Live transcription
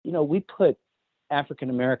we put African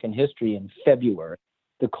American history in February,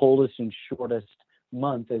 the coldest and shortest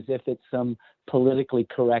month, as if it's some politically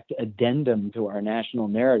correct addendum to our national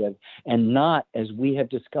narrative, and not, as we have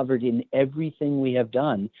discovered in everything we have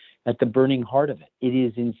done, at the burning heart of it. It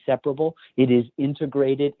is inseparable. It is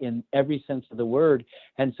integrated in every sense of the word.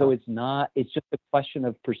 And so it's just a question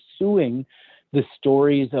of pursuing the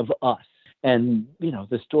stories of us. And,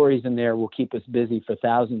 the stories in there will keep us busy for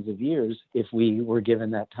thousands of years if we were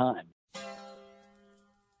given that time.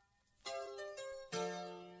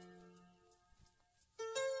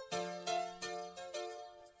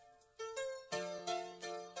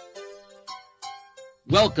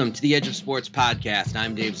 Welcome to the Edge of Sports podcast.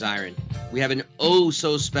 I'm Dave Zirin. We have an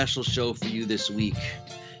oh-so-special show for you this week.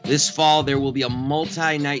 This fall, there will be a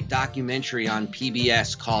multi-night documentary on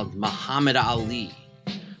PBS called Muhammad Ali,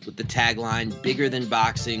 with the tagline, "Bigger than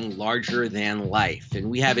boxing, larger than life." And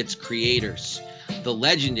we have its creators, the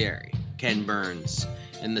legendary Ken Burns,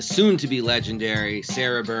 and the soon-to-be legendary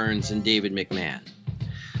Sarah Burns and David McMahon.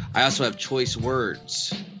 I also have choice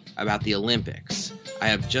words about the Olympics. I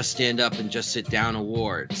have Just Stand Up and Just Sit Down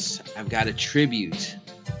awards. I've got a tribute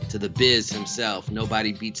to the Biz himself.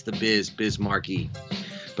 Nobody beats the Biz Markie.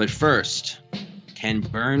 But first, Ken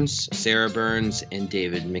Burns, Sarah Burns, and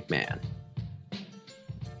David McMahon.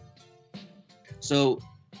 So,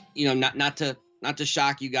 not to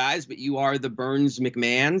shock you guys, but you are the Burns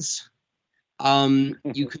McMahons.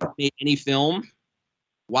 You could have made any film.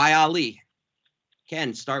 Why Ali?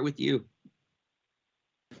 Ken, start with you.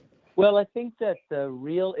 Well, I think that the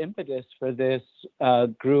real impetus for this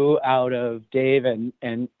grew out of Dave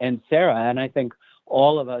and Sarah, and I think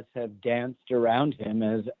all of us have danced around him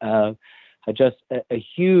as just a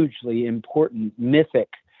hugely important, mythic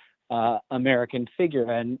American figure.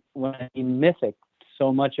 And when I mean mythic,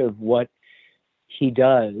 so much of what he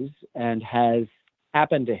does and has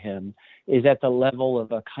happened to him is at the level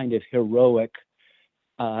of a kind of heroic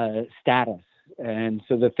status. And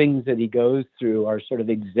so the things that he goes through are sort of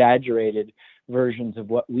exaggerated versions of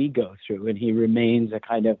what we go through. And he remains a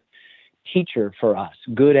kind of teacher for us,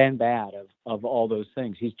 good and bad, of all those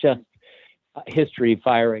things. He's just history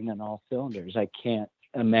firing on all cylinders. I can't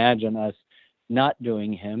imagine us not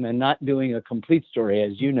doing him and not doing a complete story.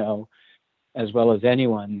 As you know, as well as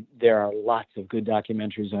anyone, there are lots of good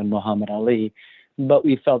documentaries on Muhammad Ali, but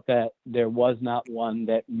we felt that there was not one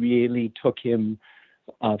that really took him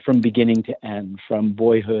from beginning to end, from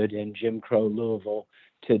boyhood in Jim Crow Louisville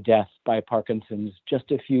to death by Parkinson's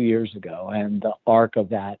just a few years ago. And the arc of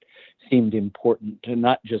that seemed important, to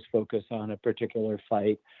not just focus on a particular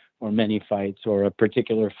fight or many fights or a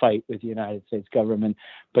particular fight with the United States government,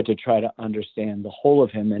 but to try to understand the whole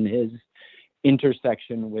of him and his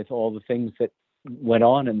intersection with all the things that went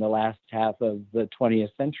on in the last half of the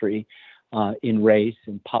 20th century in race,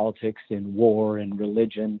 in politics, in war, in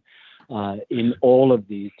religion, in all of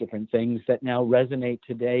these different things that now resonate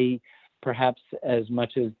today, perhaps as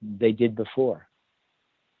much as they did before.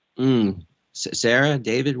 Sarah,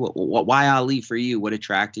 David, why Ali for you? What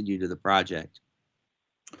attracted you to the project?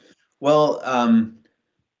 Well,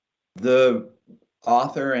 the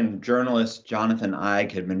author and journalist Jonathan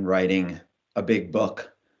Eig had been writing a big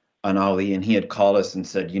book on Ali, and he had called us and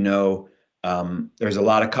said, there's a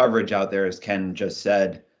lot of coverage out there, as Ken just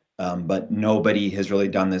said, but nobody has really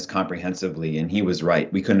done this comprehensively. And he was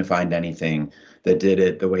right. We couldn't find anything that did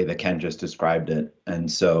it the way that Ken just described it.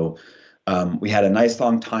 And so we had a nice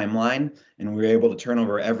long timeline, and we were able to turn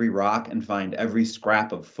over every rock and find every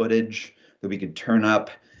scrap of footage that we could turn up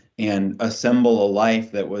and assemble a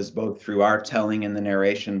life that was both through our telling and the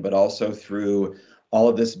narration, but also through all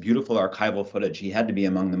of this beautiful archival footage. He had to be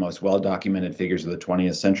among the most well-documented figures of the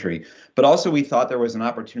 20th century. But also we thought there was an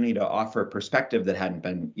opportunity to offer a perspective that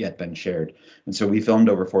hadn't yet been shared. And so we filmed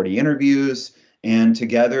over 40 interviews, and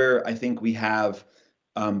together I think we have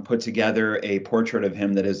put together a portrait of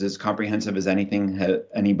him that is as comprehensive as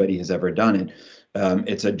anybody has ever done.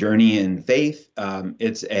 It's a journey in faith.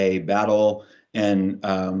 It's a battle and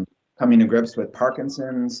coming to grips with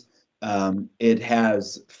Parkinson's. It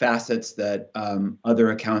has facets that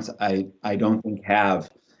other accounts I don't think have.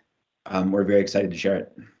 We're very excited to share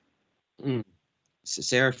it.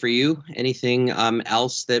 Sarah, for you, anything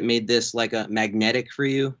else that made this like a magnetic for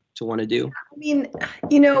you to want to do? I mean,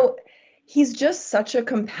 he's just such a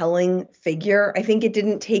compelling figure. I think it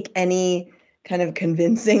didn't take any kind of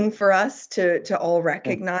convincing for us to all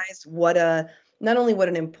recognize not only what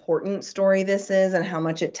an important story this is and how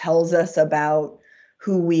much it tells us about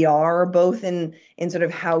who we are, both in sort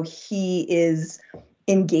of how he is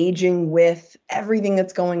engaging with everything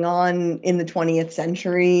that's going on in the 20th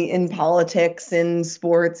century in politics, in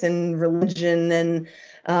sports, and religion, and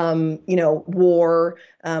war,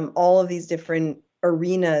 all of these different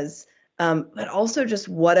arenas, but also just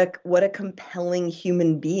what a compelling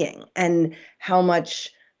human being, and how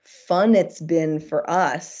much fun it's been for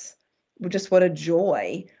us. Just what a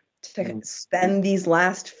joy to spend these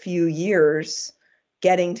last few years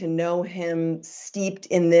getting to know him, steeped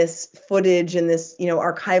in this footage and this,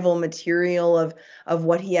 archival material of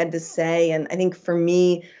what he had to say. And I think for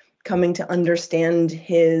me, coming to understand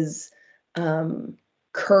his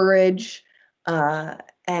courage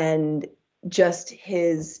and just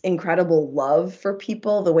his incredible love for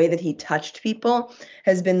people, the way that he touched people,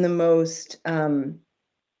 has been the most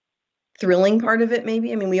thrilling part of it,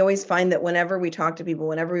 maybe. I mean, we always find that whenever we talk to people,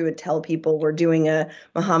 whenever we would tell people we're doing a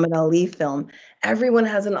Muhammad Ali film, everyone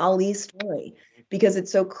has an Ali story, because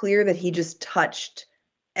it's so clear that he just touched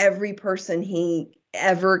every person he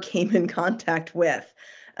ever came in contact with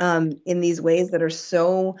in these ways that are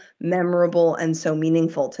so memorable and so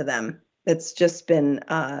meaningful to them. It's just been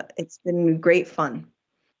great fun.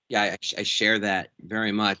 Yeah, I share that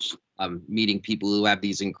very much. Meeting people who have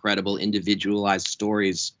these incredible individualized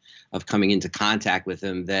stories of coming into contact with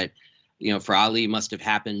him that, for Ali must have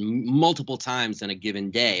happened multiple times in a given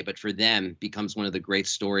day, but for them becomes one of the great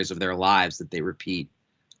stories of their lives that they repeat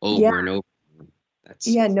over and over.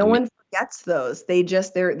 No one forgets those.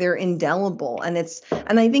 They're indelible. And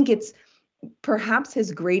I think it's perhaps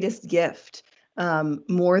his greatest gift,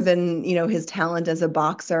 more than, his talent as a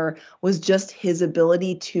boxer, was just his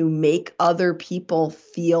ability to make other people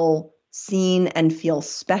feel seen and feel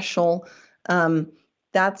special.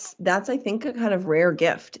 That's I think a kind of rare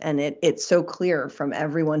gift, and it's so clear from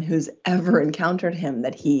everyone who's ever encountered him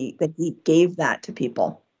that he gave that to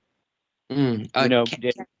people. Dave,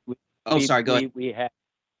 sorry, go ahead. We had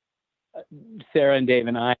Sarah and Dave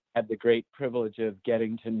and I had the great privilege of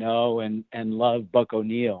getting to know and love Buck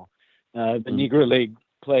O'Neil, the Negro League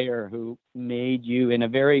player who made you, in a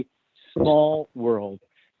very small world,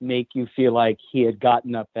 make you feel like he had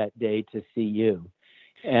gotten up that day to see you.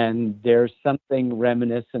 And there's something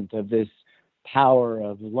reminiscent of this power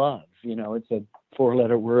of love. It's a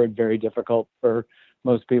 4-letter word, very difficult for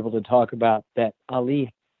most people to talk about, that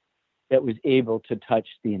Ali, that was able to touch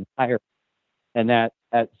the entire. And that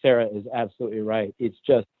Sarah is absolutely right. It's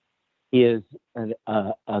just, he is an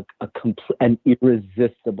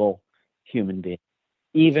irresistible human being,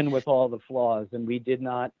 even with all the flaws. And we did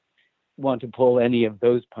not want to pull any of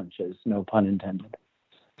those punches, no pun intended.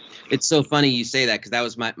 It's so funny you say that, because that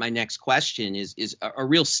was my next question. Is a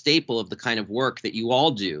real staple of the kind of work that you all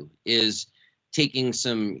do is taking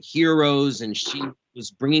some heroes and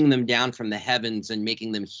bringing them down from the heavens and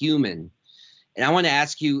making them human. And I want to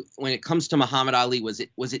ask you, when it comes to Muhammad Ali, was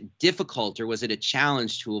it difficult, or was it a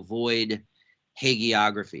challenge to avoid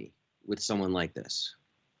hagiography with someone like this?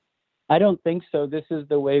 I don't think so. This is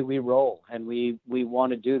the way we roll, and we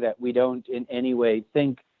want to do that. We don't in any way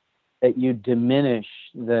think that you diminish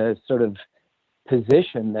the sort of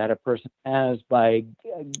position that a person has by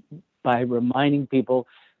reminding people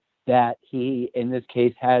that he, in this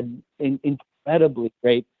case, had incredibly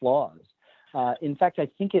great flaws. In fact, I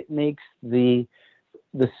think it makes the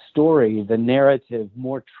story, the narrative,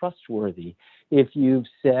 more trustworthy if you've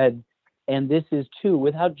said, and this is too,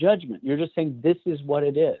 without judgment. You're just saying, this is what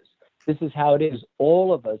it is. This is how it is.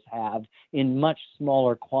 All of us have, in much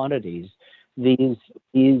smaller quantities, these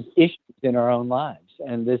issues in our own lives.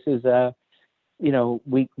 And this is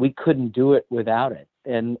we couldn't do it without it.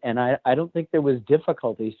 And I don't think there was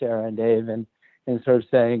difficulty, Sarah and Dave, in sort of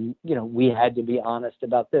saying, we had to be honest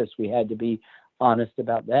about this. We had to be honest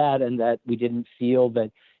about that, and that we didn't feel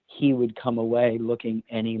that he would come away looking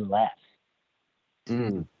any less.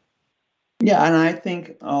 Mm. Yeah, and I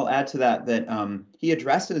think I'll add to that he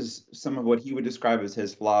addresses some of what he would describe as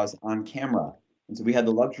his flaws on camera. And so we had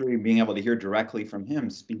the luxury of being able to hear directly from him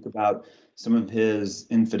speak about some of his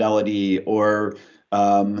infidelity, or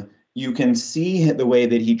you can see the way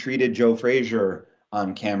that he treated Joe Frazier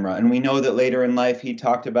on camera. And we know that later in life, he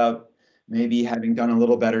talked about maybe having done a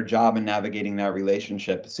little better job in navigating that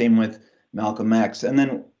relationship. Same with Malcolm X.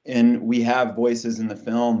 And we have voices in the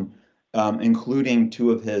film, including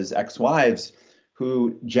 2 of his ex-wives,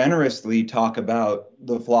 who generously talk about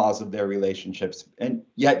the flaws of their relationships. And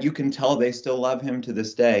yet you can tell they still love him to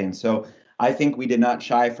this day. And so I think we did not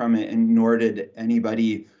shy from it, and nor did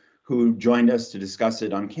anybody who joined us to discuss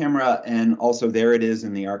it on camera. And also there it is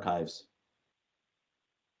in the archives.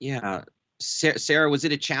 Yeah. Sarah, was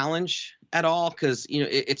it a challenge at all? Because,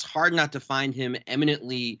 it's hard not to find him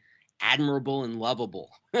eminently admirable and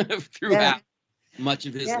lovable throughout. much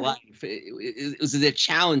of his Yeah. life. It was a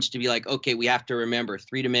challenge to be like, okay, we have to remember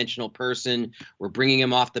three-dimensional person. We're bringing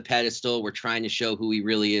him off the pedestal. We're trying to show who he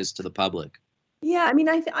really is to the public. Yeah, I mean,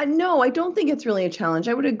 I no, I don't think it's really a challenge.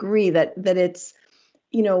 I would agree that it's,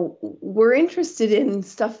 we're interested in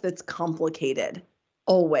stuff that's complicated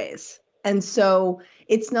always. And so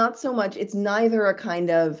it's not so much, it's neither a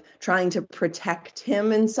kind of trying to protect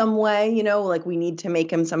him in some way, like we need to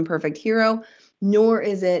make him some perfect hero, nor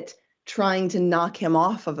is it trying to knock him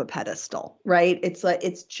off of a pedestal, right? It's like,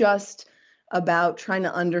 it's just about trying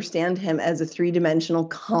to understand him as a three-dimensional,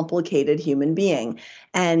 complicated human being.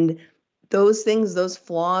 And those things, those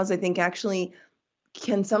flaws, I think actually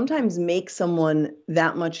can sometimes make someone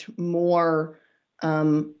that much more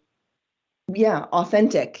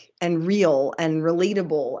authentic and real and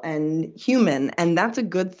relatable and human, and that's a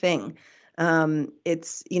good thing.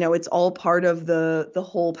 It's all part of the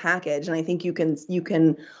whole package, and I think you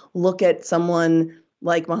can look at someone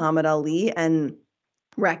like Muhammad Ali and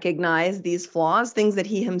recognize these flaws, things that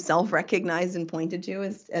he himself recognized and pointed to,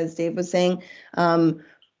 as Dave was saying,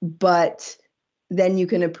 but then you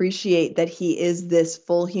can appreciate that he is this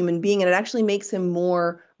full human being, and it actually makes him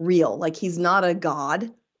more real. Like, he's not a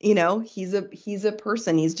god, he's a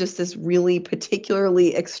person. He's just this really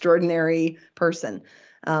particularly extraordinary person.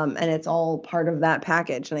 And it's all part of that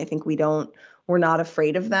package. And I think we're not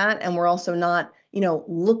afraid of that. And we're also not,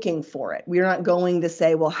 looking for it. We're not going to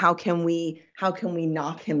say, well, how can we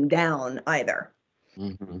knock him down either?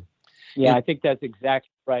 Mm-hmm. Yeah, I think that's exactly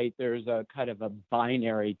right. There's a kind of a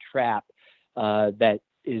binary trap that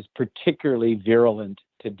is particularly virulent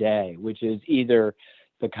today, which is either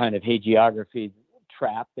the kind of hagiography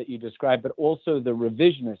trap that you described, but also the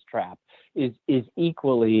revisionist trap is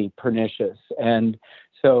equally pernicious. And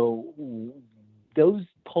so those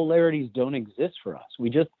polarities don't exist for us. We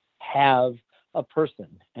just have a person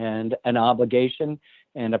and an obligation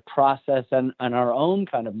and a process and our own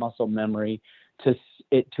kind of muscle memory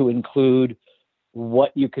to include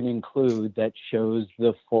what you can include that shows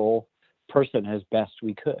the full person as best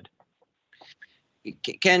we could.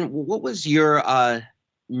 Ken, what was your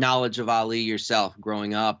knowledge of Ali yourself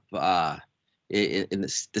growing up in the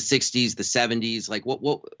 60s, the 70s? Like,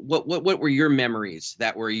 what were your memories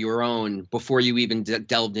that were your own before you even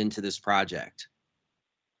delved into this project?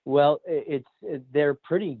 Well, they're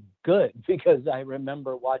pretty good, because I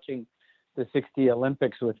remember watching the 60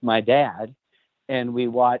 Olympics with my dad, and we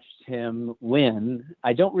watched him win.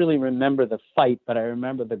 I don't really remember the fight, but I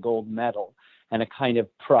remember the gold medal and a kind of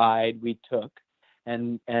pride we took.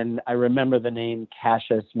 And I remember the name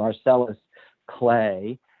Cassius Marcellus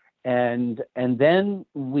Clay. And then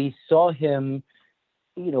we saw him,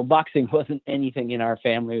 boxing wasn't anything in our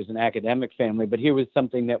family. It was an academic family, but here was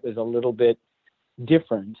something that was a little bit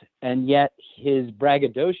different. And yet his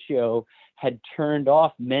braggadocio had turned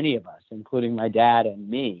off many of us, including my dad and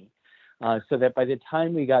me. So that by the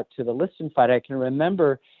time we got to the Liston fight, I can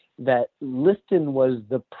remember that Liston was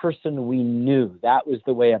the person we knew. That was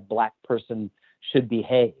the way a Black person should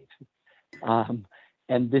behave.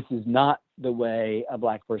 And this is not the way a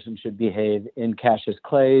Black person should behave in Cassius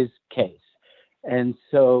Clay's case. And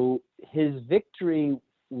so his victory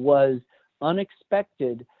was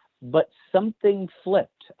unexpected, but something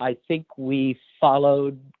flipped. I think we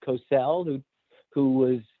followed Cosell, who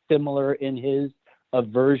was similar in his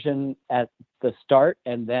aversion at the start,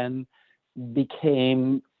 and then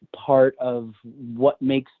became part of what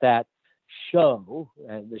makes that show,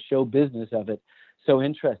 the show business of it, so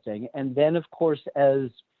interesting. And then, of course, as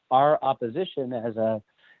our opposition as a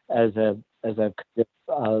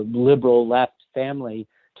liberal left family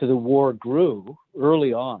to the war grew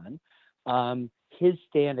early on, his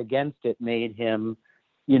stand against it made him,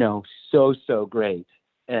 so great.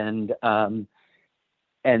 And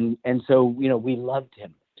so, we loved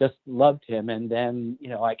him, just loved him. And then,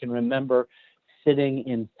 I can remember sitting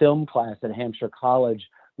in film class at Hampshire College,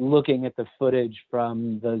 looking at the footage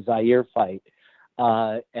from the Zaire fight.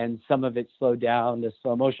 And some of it slowed down to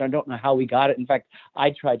slow motion. I don't know how we got it. In fact,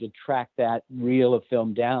 I tried to track that reel of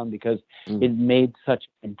film down because it made such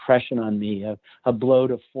an impression on me. A blow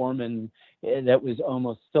to Foreman that was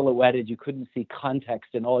almost silhouetted. You couldn't see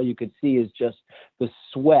context, and all you could see is just the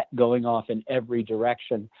sweat going off in every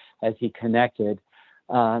direction as he connected.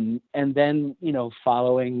 And then,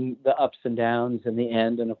 following the ups and downs in the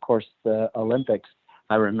end, and of course the Olympics,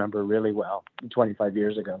 I remember really well 25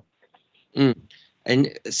 years ago.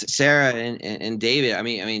 And Sarah and David, I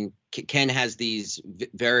mean, Ken has these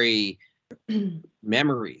very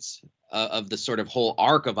memories of the sort of whole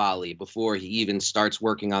arc of Ali before he even starts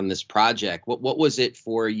working on this project. What was it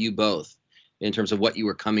for you both in terms of what you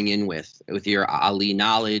were coming in with your Ali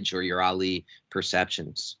knowledge or your Ali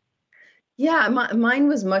perceptions? Yeah, mine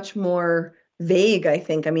was much more vague, I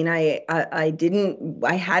think. I mean, I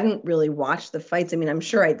hadn't really watched the fights. I mean, I'm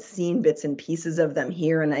sure I'd seen bits and pieces of them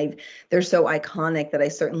here, and they're so iconic that I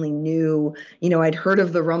certainly knew, I'd heard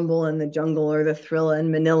of the Rumble in the Jungle or the Thrill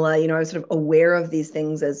in Manila. I was sort of aware of these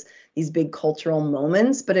things as these big cultural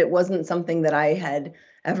moments, but it wasn't something that I had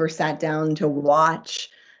ever sat down to watch,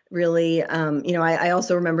 really. I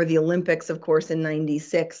also remember the Olympics, of course, in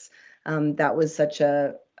 '96. That was such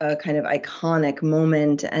a kind of iconic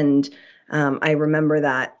moment. And I remember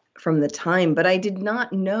that from the time, but I did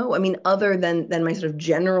not know, I mean, other than my sort of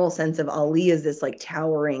general sense of Ali as this like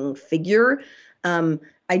towering figure,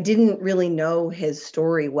 I didn't really know his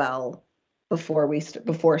story well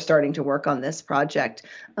before starting to work on this project.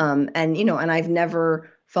 And I've never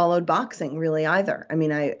followed boxing really either. I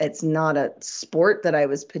mean, it's not a sport that I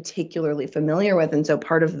was particularly familiar with. And so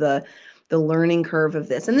part of the learning curve of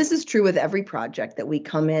this. And this is true with every project that we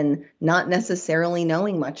come in not necessarily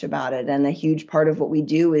knowing much about it. And a huge part of what we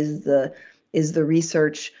do is the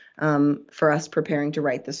research for us preparing to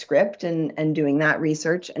write the script and doing that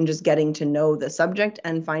research and just getting to know the subject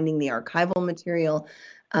and finding the archival material.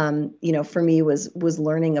 For me was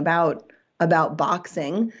learning about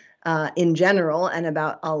boxing in general and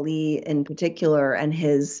about Ali in particular and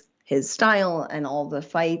his style and all the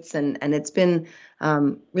fights. And it's been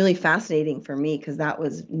really fascinating for me because that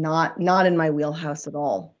was not in my wheelhouse at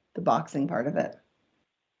all, the boxing part of it.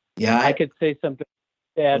 Yeah, I could say something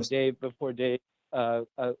to add, Dave, before Dave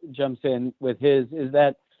jumps in with his, is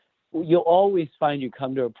that you'll always find you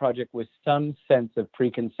come to a project with some sense of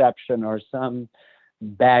preconception or some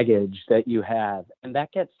baggage that you have, and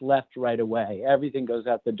that gets left right away. Everything goes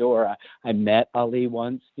out the door. I met Ali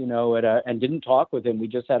once, and didn't talk with him. We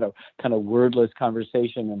just had a kind of wordless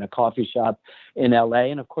conversation in a coffee shop in LA.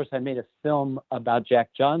 And of course, I made a film about Jack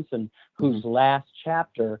Johnson, whose last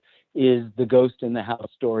chapter is the ghost in the house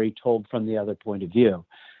story told from the other point of view.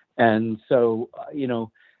 And so,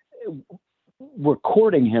 we're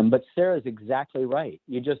courting him, but Sarah's exactly right.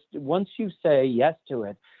 You just, once you say yes to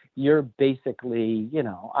it, you're basically,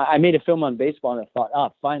 I made a film on baseball and I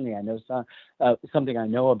thought, finally, I know something I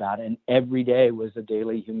know about. And every day was a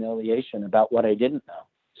daily humiliation about what I didn't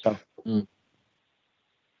know. So.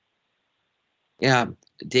 Yeah.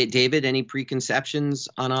 David, any preconceptions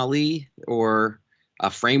on Ali or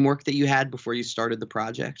a framework that you had before you started the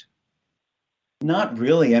project? Not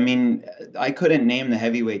really. I mean, I couldn't name the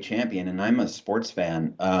heavyweight champion, and I'm a sports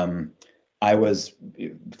fan. I was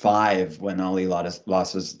 5 when Ali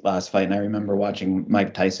lost his last fight, and I remember watching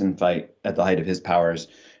Mike Tyson fight at the height of his powers,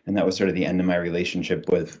 and that was sort of the end of my relationship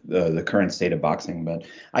with the current state of boxing. But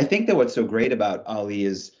I think that what's so great about Ali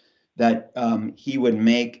is that he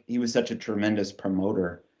was such a tremendous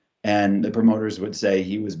promoter, and the promoters would say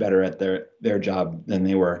he was better at their job than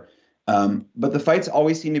they were. But the fights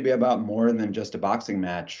always seem to be about more than just a boxing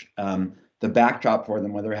match. The backdrop for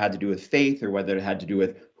them, whether it had to do with faith or whether it had to do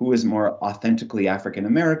with who was more authentically African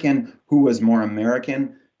American, who was more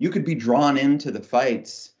American, you could be drawn into the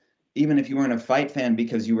fights, even if you weren't a fight fan,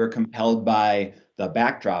 because you were compelled by the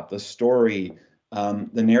backdrop, the story,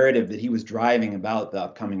 the narrative that he was driving about the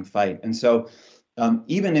upcoming fight. And so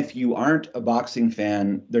even if you aren't a boxing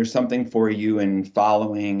fan, there's something for you in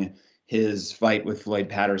following his fight with Floyd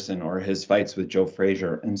Patterson or his fights with Joe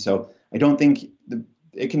Frazier. And so I don't think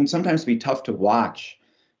it can sometimes be tough to watch.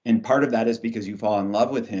 And part of that is because you fall in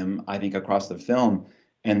love with him, I think, across the film.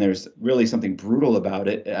 And there's really something brutal about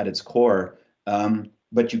it at its core.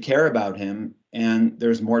 But you care about him, and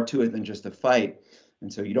there's more to it than just a fight.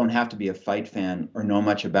 And so you don't have to be a fight fan or know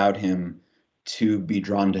much about him to be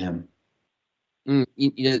drawn to him.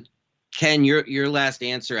 Ken, your last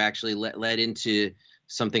answer actually led into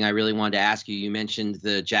something I really wanted to ask you. You mentioned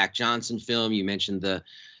the Jack Johnson film. You mentioned the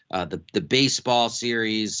baseball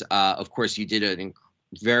series. Of course, you did a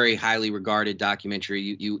very highly regarded documentary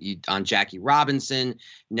you on Jackie Robinson,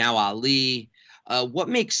 now Ali. What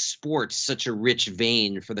makes sports such a rich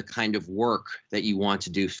vein for the kind of work that you want to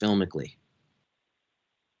do filmically?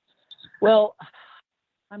 Well,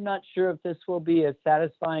 I'm not sure if this will be as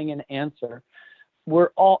satisfying an answer. We're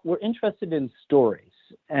interested in stories,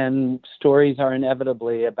 and stories are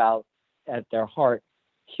inevitably about, at their heart,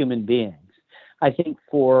 human beings. I think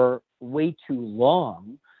for way too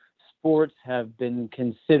long, sports have been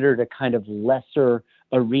considered a kind of lesser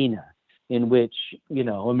arena in which,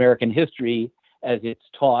 American history, as it's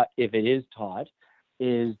taught, if it is taught,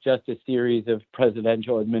 is just a series of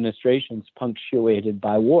presidential administrations punctuated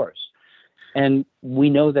by wars. And we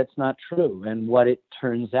know that's not true. And what it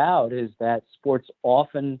turns out is that sports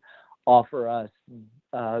often offer us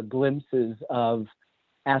glimpses of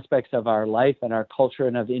aspects of our life and our culture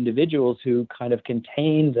and of individuals who kind of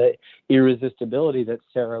contain the irresistibility that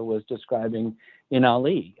Sarah was describing in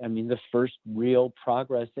Ali. I mean, the first real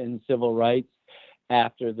progress in civil rights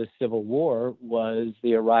after the Civil War was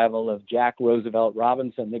the arrival of Jack Roosevelt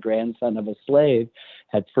Robinson, the grandson of a slave,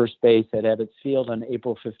 at first base at Ebbets Field on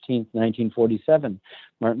April 15th, 1947.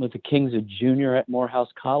 Martin Luther King's a junior at Morehouse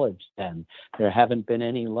College then. There haven't been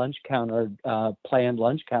any planned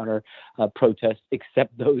lunch counter protests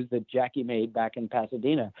except those that Jackie made back in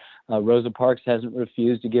Pasadena. Rosa Parks hasn't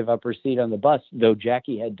refused to give up her seat on the bus, though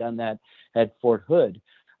Jackie had done that at Fort Hood.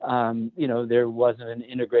 There wasn't an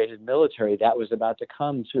integrated military that was about to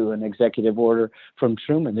come to an executive order from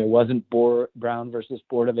Truman. There wasn't Brown versus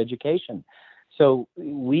Board of Education. So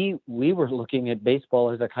we were looking at baseball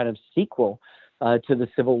as a kind of sequel to the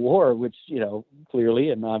Civil War, which, clearly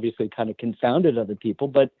and obviously kind of confounded other people.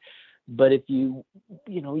 But if you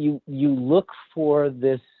look for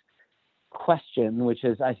this question, which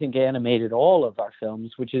has, I think, animated all of our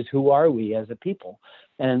films, which is, who are we as a people?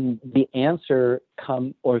 And the answer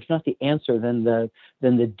or if not the answer, then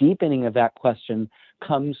the deepening of that question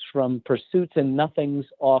comes from pursuits, and nothing's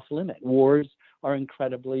off limit. Wars are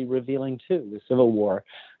incredibly revealing too. The Civil War,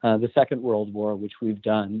 the Second World War, which we've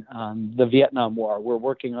done, the Vietnam War. We're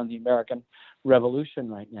working on the American Revolution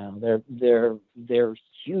right now. They're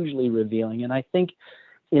hugely revealing, and I think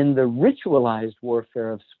in the ritualized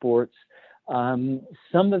warfare of sports,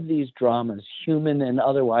 some of these dramas, human and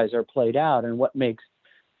otherwise, are played out. And what makes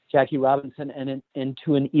Jackie Robinson and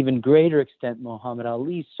to an even greater extent Muhammad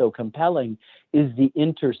Ali so compelling is the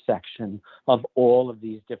intersection of all of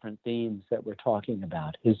these different themes that we're talking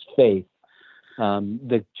about. His faith,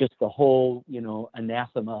 the whole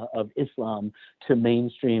anathema of Islam to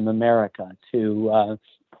mainstream America, to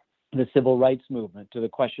the civil rights movement, to the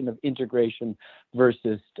question of integration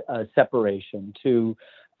versus separation, to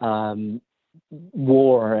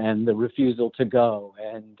war and the refusal to go,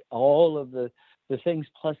 and all of the things,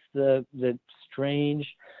 plus the strange,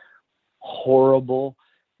 horrible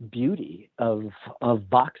beauty of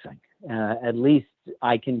boxing. At least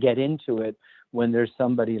I can get into it when there's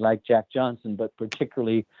somebody like Jack Johnson, but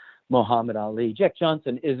particularly Muhammad Ali. Jack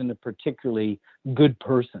Johnson isn't a particularly good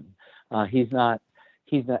person. He's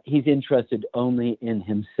interested only in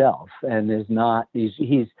himself, and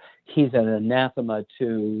he's an anathema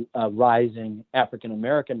to a rising African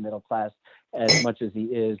American middle class as much as he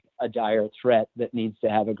is a dire threat that needs to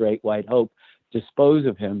have a great white hope dispose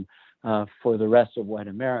of him for the rest of white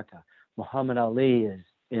America. Muhammad Ali is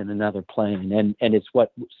in another plane, and it's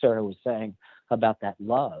what Sarah was saying about that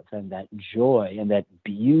love and that joy and that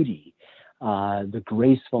beauty, the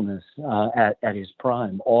gracefulness at his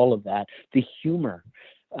prime, all of that, the humor,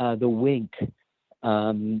 the wink.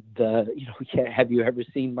 Have you ever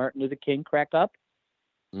seen Martin Luther King crack up?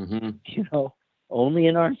 Mm-hmm. Only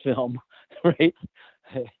in our film, right?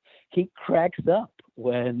 He cracks up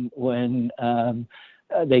when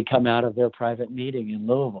they come out of their private meeting in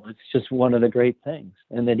Louisville. It's just one of the great things.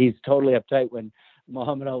 And then he's totally uptight when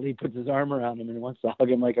Muhammad Ali puts his arm around him and wants to hug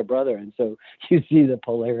him like a brother. And so you see the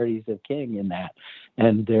polarities of King in that.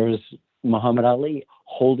 And there's Muhammad Ali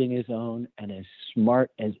holding his own and as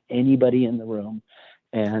smart as anybody in the room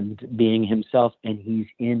and being himself. And he's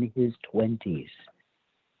in his 20s.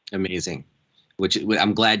 Amazing. Which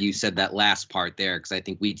I'm glad you said that last part there, because I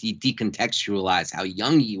think we decontextualize how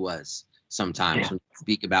young he was sometimes when we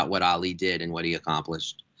speak about what Ali did and what he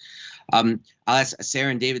accomplished. I'll ask Sarah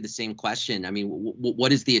and David the same question. I mean,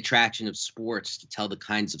 what is the attraction of sports to tell the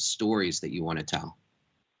kinds of stories that you want to tell?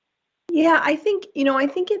 Yeah, I think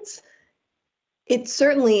it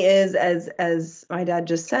certainly is, as my dad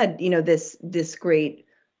just said, this great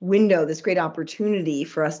window, this great opportunity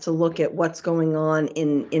for us to look at what's going on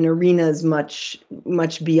in arenas much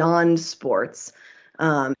beyond sports.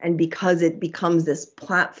 And because it becomes this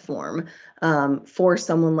platform for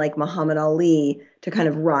someone like Muhammad Ali to kind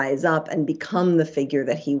of rise up and become the figure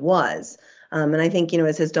that he was. And I think,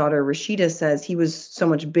 as his daughter Rashida says, he was so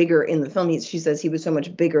much bigger in the film. She says he was so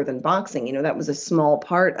much bigger than boxing. That was a small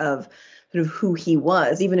part of sort of who he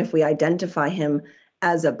was, even if we identify him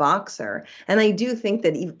as a boxer. And I do think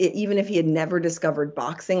that even if he had never discovered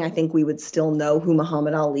boxing, I think we would still know who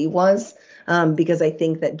Muhammad Ali was, because I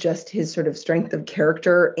think that just his sort of strength of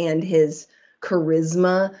character and his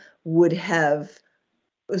charisma would have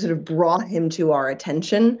sort of brought him to our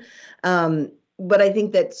attention. But I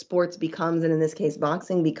think that sports becomes, and in this case,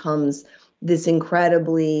 boxing becomes this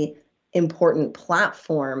incredibly important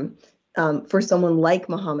platform for someone like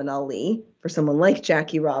Muhammad Ali, for someone like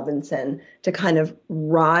Jackie Robinson to kind of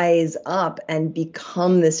rise up and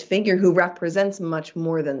become this figure who represents much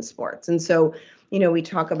more than sports. And so, we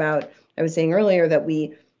talk about, I was saying earlier that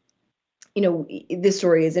this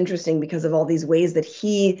story is interesting because of all these ways that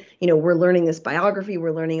he, we're learning this biography,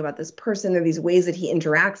 we're learning about this person. There are these ways that he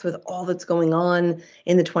interacts with all that's going on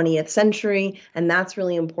in the 20th century. And that's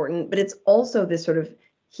really important. But it's also this sort of,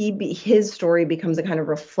 his story becomes a kind of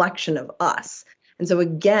reflection of us. And so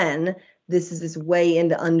again, this is this way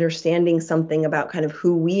into understanding something about kind of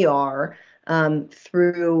who we are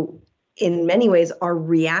through, in many ways, our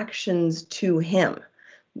reactions to him.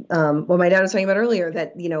 What my dad was talking about earlier,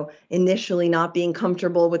 that, initially not being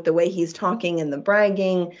comfortable with the way he's talking and the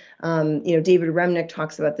bragging. David Remnick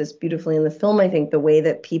talks about this beautifully in the film, I think, the way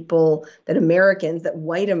that Americans, that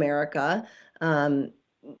white America,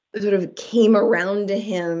 sort of came around to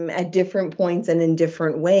him at different points and in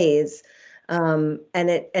different ways. And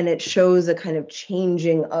it shows a kind of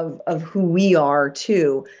changing of who we are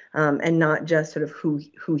too, and not just sort of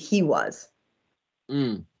who he was.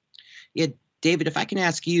 Yeah, David, if I can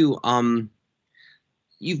ask you,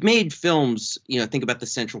 you've made films, think about the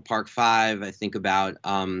Central Park Five. I think about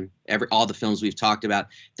all the films we've talked about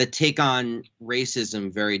that take on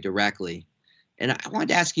racism very directly. And I wanted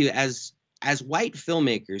to ask you, as white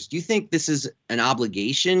filmmakers, do you think this is an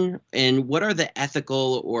obligation? And what are the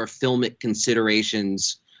ethical or filmic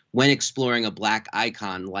considerations when exploring a Black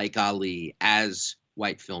icon like Ali as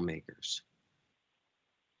white filmmakers?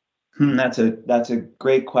 That's a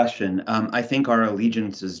great question. I think our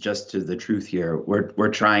allegiance is just to the truth here. We're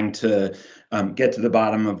trying to get to the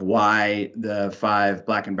bottom of why the 5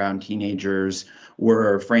 Black and brown teenagers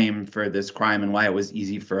were framed for this crime and why it was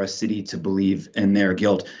easy for a city to believe in their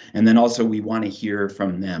guilt. And then also we want to hear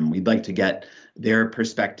from them. We'd like to get their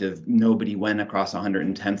perspective. Nobody went across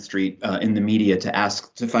 110th Street in the media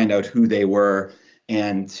to find out who they were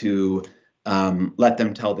and to let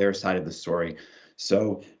them tell their side of the story.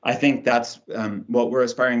 So I think that's what we're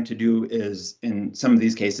aspiring to do, is in some of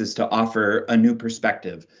these cases to offer a new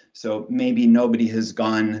perspective. So maybe nobody has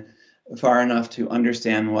gone far enough to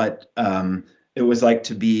understand what it was like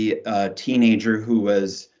to be a teenager who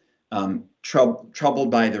was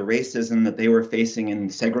troubled by the racism that they were facing in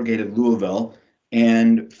segregated Louisville,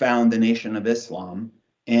 and found the Nation of Islam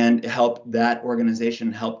and helped that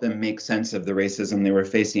organization help them make sense of the racism they were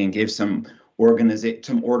facing and gave some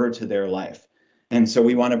order to their life. And so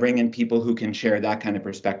we want to bring in people who can share that kind of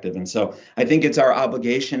perspective. And so I think it's our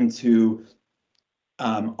obligation to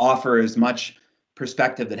offer as much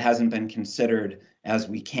perspective that hasn't been considered as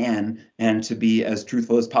we can, and to be as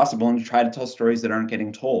truthful as possible, and to try to tell stories that aren't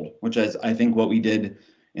getting told, which is, I think, what we did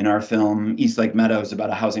in our film East Lake Meadows,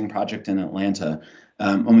 about a housing project in Atlanta.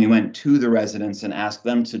 When we went to the residents and asked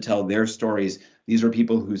them to tell their stories, these are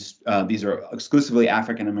people these are exclusively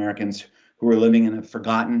African Americans who were living in a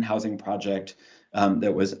forgotten housing project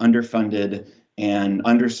that was underfunded and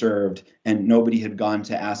underserved, and nobody had gone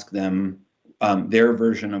to ask them their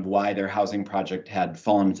version of why their housing project had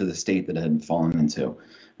fallen into the state that it had fallen into.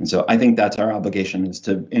 And so I think that's our obligation, is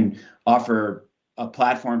to offer a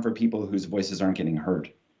platform for people whose voices aren't getting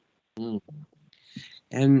heard.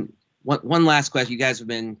 And one last question. You guys have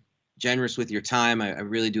been generous with your time. I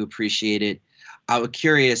really do appreciate it. I was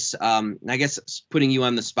curious, and I guess putting you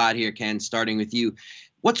on the spot here, Ken, starting with you.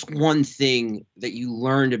 What's one thing that you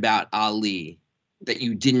learned about Ali that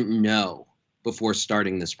you didn't know before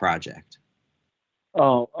starting this project?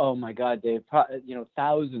 Oh my God, Dave!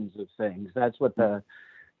 Thousands of things. That's what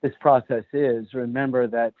this process is. Remember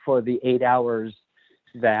that for the 8 hours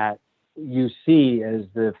that you see as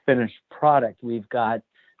the finished product, we've got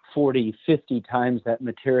 40, 50 times that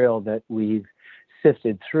material that we've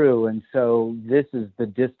sifted through, and so this is the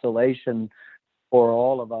distillation for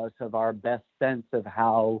all of us of our best sense of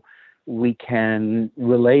how we can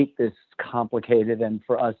relate this complicated and,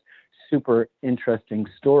 for us, super interesting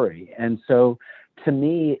story. And so to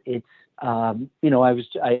me, it's,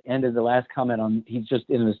 I ended the last comment on, he's just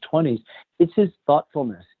in his 20s. It's his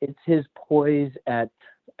thoughtfulness. It's his poise at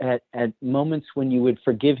moments when you would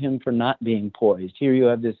forgive him for not being poised. Here you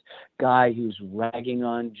have this guy who's ragging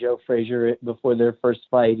on Joe Frazier before their first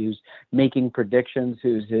fight, who's making predictions,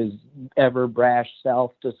 who's his ever brash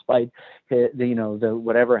self, despite the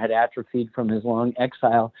whatever had atrophied from his long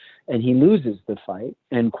exile, and he loses the fight,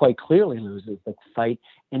 and quite clearly loses the fight,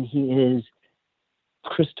 and he is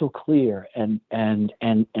crystal clear and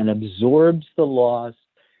absorbs the loss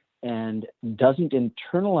and doesn't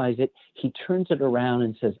internalize it, he turns it around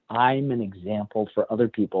and says, I'm an example for other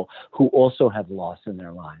people who also have loss in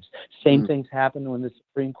their lives. Same things happen when the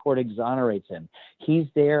Supreme Court exonerates him. He's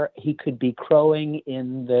there. He could be crowing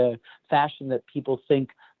in the fashion that people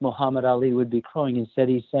think Muhammad Ali would be crowing. Instead,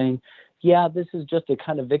 he's saying, yeah, this is just a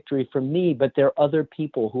kind of victory for me, but there are other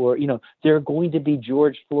people who are, there are going to be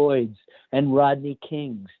George Floyd's and Rodney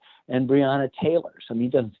King's and Breonna Taylor's. I mean, he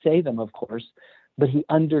doesn't say them, of course, but he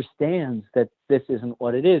understands that this isn't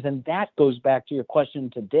what it is. And that goes back to your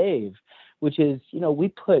question to Dave, which is, we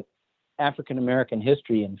put African-American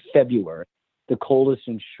history in February, the coldest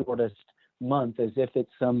and shortest month, as if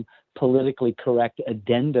it's some politically correct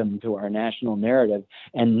addendum to our national narrative,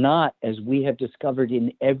 and not, as we have discovered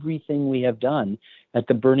in everything we have done, at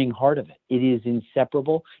the burning heart of it. It is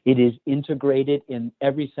inseparable. It is integrated in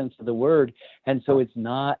every sense of the word. And so it's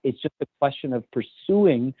just a question of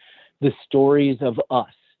pursuing the stories of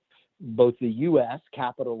us, both the U.S.,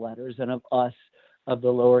 capital letters, and of us, of the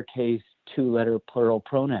lowercase two-letter plural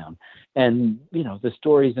pronoun. And, the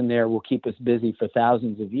stories in there will keep us busy for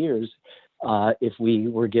thousands of years if we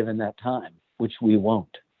were given that time, which we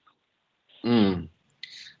won't.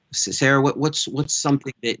 Sarah, what's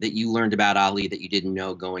something that you learned about Ali that you didn't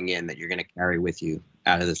know going in that you're going to carry with you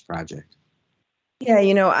out of this project? Yeah,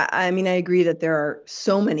 I mean, I agree that there are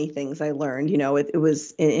so many things I learned. It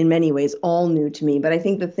was in many ways all new to me. But I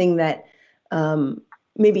think the thing that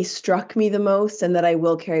maybe struck me the most and that I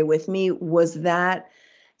will carry with me was that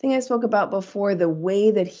thing I spoke about before, the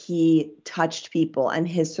way that he touched people and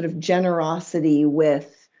his sort of generosity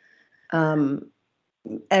with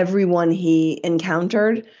everyone he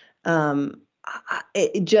encountered. I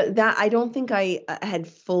don't think I had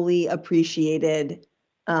fully appreciated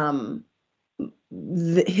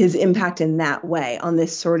his impact in that way, on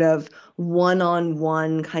this sort of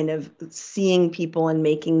one-on-one kind of seeing people and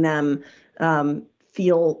making them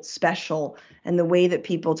feel special. And the way that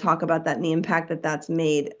people talk about that and the impact that that's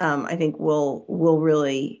made, I think will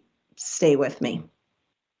really stay with me.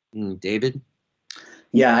 David?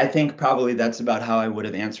 Yeah, I think probably that's about how I would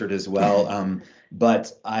have answered as well.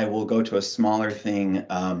 But I will go to a smaller thing,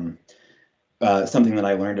 something that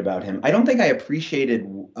I learned about him. I don't think I appreciated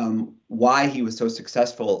why he was so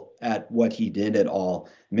successful at what he did at all.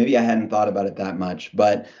 Maybe I hadn't thought about it that much,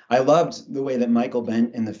 but I loved the way that Michael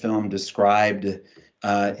Bent in the film described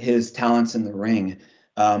his talents in the ring,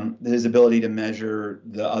 his ability to measure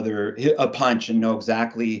a punch and know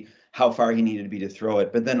exactly how far he needed to be to throw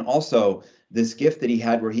it. But then also this gift that he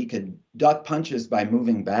had where he could duck punches by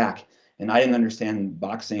moving back. And I didn't understand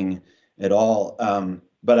boxing at all.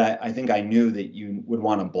 But I think I knew that you would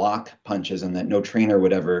want to block punches and that no trainer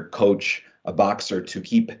would ever coach a boxer to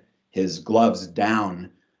keep his gloves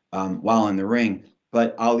down while in the ring.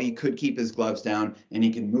 But Ali could keep his gloves down, and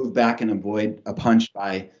he could move back and avoid a punch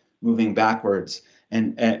by moving backwards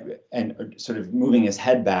and sort of moving his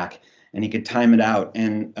head back, and he could time it out.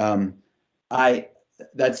 And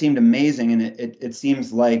that seemed amazing. And it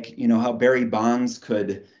seems like, how Barry Bonds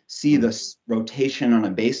could see the rotation on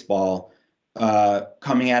a baseball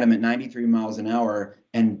coming at him at 93 miles an hour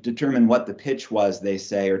and determine what the pitch was, they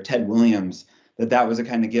say, or Ted Williams, that was a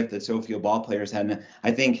kind of gift that so few ball players had. And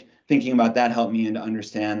I think thinking about that helped me to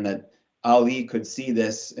understand that Ali could see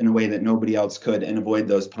this in a way that nobody else could and avoid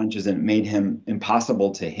those punches, and it made him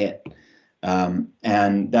impossible to hit.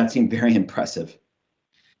 And that seemed very impressive.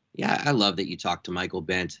 Yeah, I love that you talked to Michael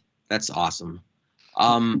Bent. That's awesome.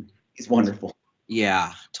 He's wonderful.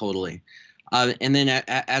 Yeah, totally. And then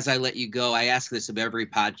as I let you go, I ask this of every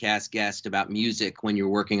podcast guest about music when you're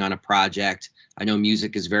working on a project. I know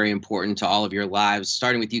music is very important to all of your lives.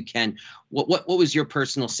 Starting with you, Ken, what was your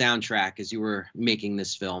personal soundtrack as you were making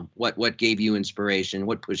this film? What gave you inspiration?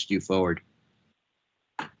 What pushed you forward?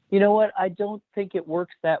 You know what? I don't think it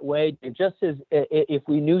works that way. Just as if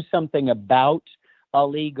we knew something about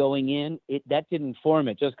Ali going in, that didn't form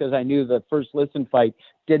it. Just because I knew the first listen fight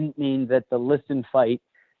didn't mean that the listen fight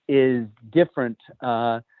is different.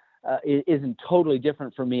 It isn't totally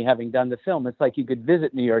different for me having done the film. It's like you could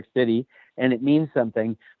visit New York City and it means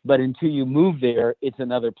something, but until you move there, it's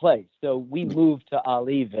another place. So we moved to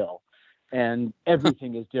Aliville and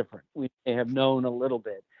everything is different. We may have known a little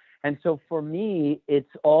bit. And so for me,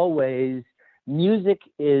 it's always, music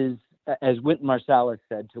is, as Wynton Marsalis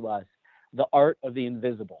said to us, the art of the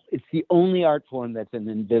invisible. It's the only art form that's an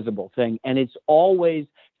invisible thing. And it's always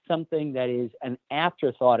something that is an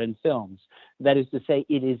afterthought in films. That is to say,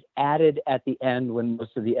 it is added at the end when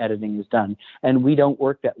most of the editing is done. And we don't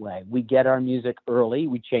work that way. We get our music early.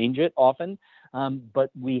 We change it often, but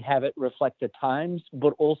we have it reflect the times,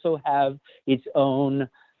 but also have its own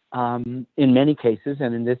in many cases,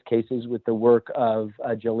 and in this cases with the work of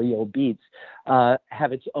Jaleel Beats,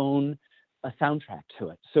 have its own soundtrack to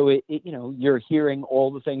it. So you're hearing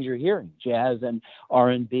all the things you're hearing: jazz and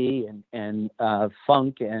R&B and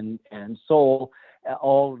funk and soul,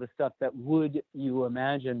 all of the stuff that would you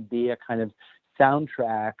imagine be a kind of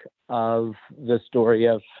soundtrack of the story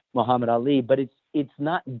of Muhammad Ali, but it's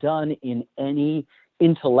not done in any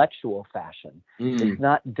intellectual fashion. It's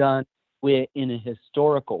not done in a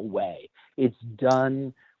historical way. It's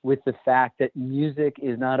done with the fact that music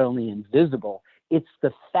is not only invisible, it's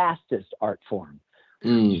the fastest art form.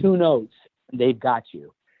 2 notes, they've got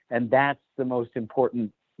you. And that's the most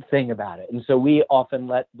important thing about it. And so we often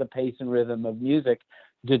let the pace and rhythm of music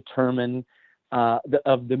determine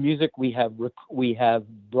the music we have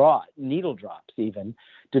brought, needle drops even,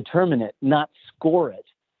 determine it, not score it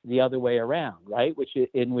the other way around, right?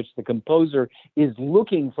 In which the composer is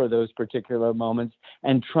looking for those particular moments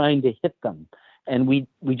and trying to hit them. And we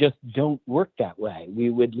just don't work that way.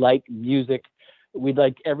 We'd like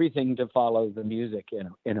everything to follow the music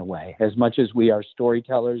in a way. As much as we are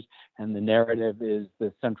storytellers and the narrative is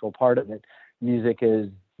the central part of it, music is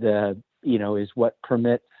what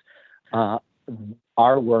permits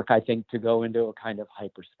our work, I think, to go into a kind of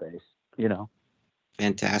hyperspace,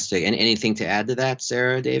 Fantastic. And anything to add to that,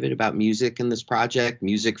 Sarah, David, about music in this project?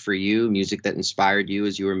 Music for you, music that inspired you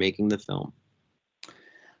as you were making the film?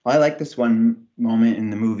 Well, I like this one moment in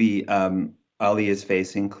the movie. Ali is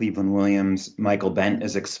facing Cleveland Williams. Michael Bent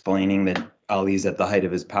is explaining that Ali's at the height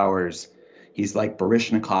of his powers. He's like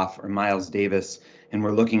Baryshnikov or Miles Davis. And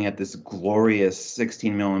we're looking at this glorious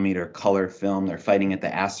 16 millimeter color film. They're fighting at the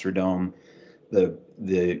Astrodome.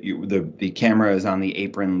 The camera is on the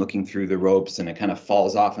apron looking through the ropes, and it kind of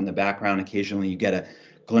falls off in the background. Occasionally you get a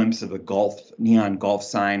glimpse of a neon golf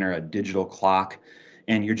sign or a digital clock,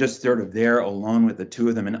 and you're just sort of there alone with the two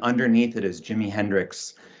of them, and underneath it is Jimi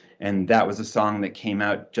Hendrix. And that was a song that came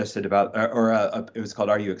out just at about, it was called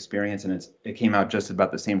Are You Experience, and it came out just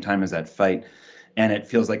about the same time as that fight. And it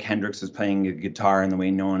feels like Hendrix was playing a guitar in the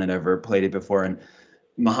way no one had ever played it before. And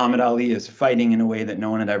Muhammad Ali is fighting in a way that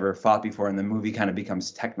no one had ever fought before, and the movie kind of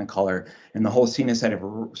becomes Technicolor, and the whole scene is sort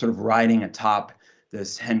of riding atop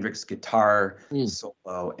this Hendrix guitar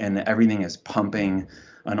solo, and everything is pumping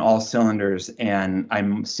on all cylinders. And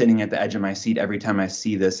I'm sitting at the edge of my seat every time I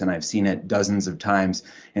see this, and I've seen it dozens of times.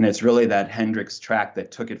 And it's really that Hendrix track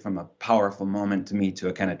that took it from a powerful moment to me to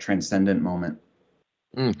a kind of transcendent moment.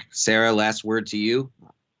 Sarah, last word to you.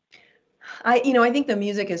 I think the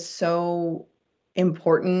music is so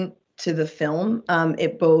important to the film.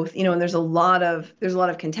 It both, and there's a lot of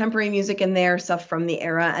contemporary music in there, stuff from the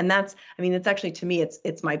era. And it's actually, to me,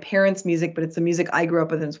 it's my parents' music, but it's the music I grew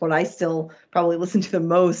up with. And it's what I still probably listen to the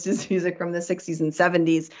most is music from the 60s and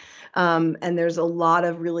 70s. And there's a lot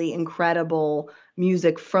of really incredible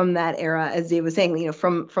music from that era, as Dave was saying,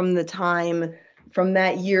 from the time, from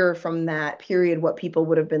that year, from that period, what people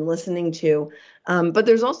would have been listening to. But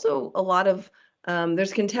there's also a lot of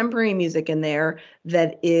there's contemporary music in there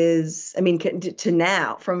that is, to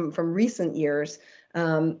now, from recent years,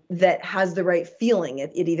 that has the right feeling.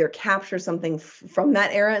 It either captures something from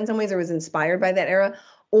that era in some ways, or was inspired by that era,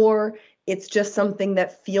 or it's just something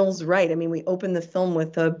that feels right. We open the film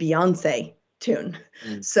with a Beyonce tune.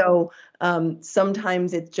 So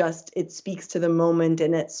sometimes it speaks to the moment,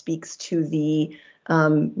 and it speaks to the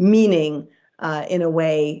meaning in a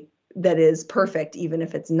way that is perfect, even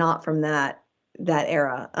if it's not from that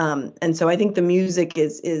era. And so I think the music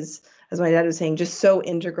is, as my dad was saying, just so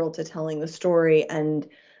integral to telling the story, and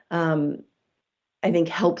I think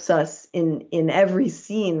helps us in every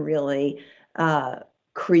scene really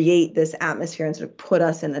create this atmosphere and sort of put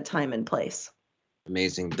us in a time and place.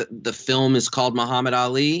 Amazing. The film is called Muhammad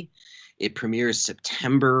Ali. It premieres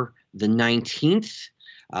September the 19th.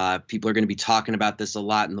 People are going to be talking about this a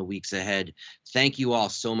lot in the weeks ahead. Thank you all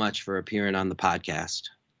so much for appearing on the podcast.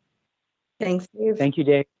 Thanks, Dave. Thank you,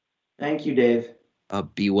 Dave. Thank you, Dave.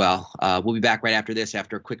 Be well. We'll be back right after this,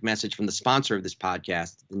 after a quick message from the sponsor of this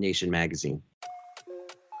podcast, The Nation magazine.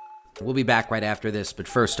 We'll be back right after this, but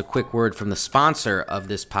first, a quick word from the sponsor of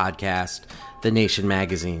this podcast, The Nation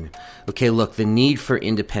magazine. Okay, look, the need for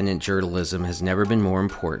independent journalism has never been more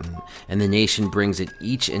important, and The Nation brings it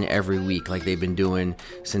each and every week like they've been doing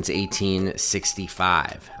since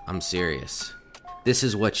 1865. I'm serious. This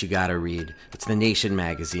is what you gotta read. It's The Nation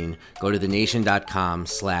magazine. Go to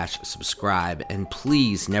thenation.com/subscribe, and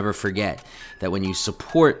please never forget that when you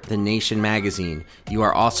support The Nation magazine, you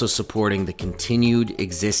are also supporting the continued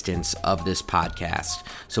existence of this podcast.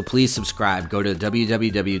 So please subscribe. Go to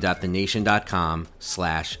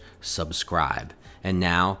www.thenation.com/subscribe. And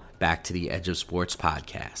now, back to the Edge of Sports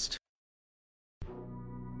podcast.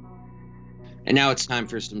 And now it's time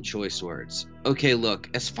for some choice words. Okay, look,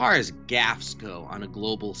 as far as gaffes go on a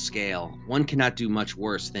global scale, one cannot do much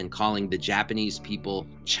worse than calling the Japanese people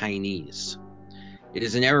Chinese. It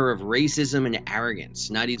is an error of racism and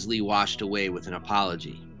arrogance, not easily washed away with an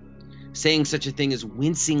apology. Saying such a thing is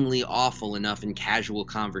wincingly awful enough in casual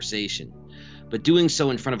conversation, but doing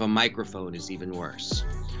so in front of a microphone is even worse.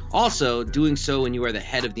 Also, doing so when you are the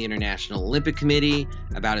head of the International Olympic Committee,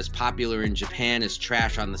 about as popular in Japan as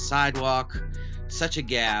trash on the sidewalk, such a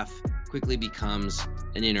gaffe quickly becomes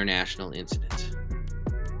an international incident.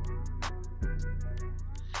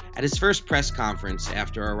 At his first press conference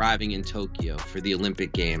after arriving in Tokyo for the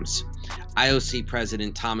Olympic Games, IOC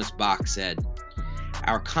President Thomas Bach said,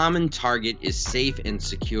 "Our common target is safe and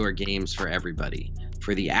secure games for everybody,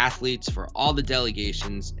 for the athletes, for all the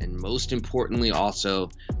delegations, and most importantly also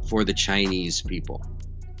for the Chinese people."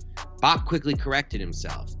 Bach quickly corrected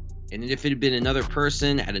himself, and if it had been another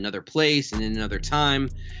person at another place and in another time,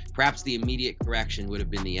 perhaps the immediate correction would have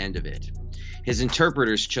been the end of it. His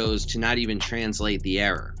interpreters chose to not even translate the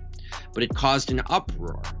error, but it caused an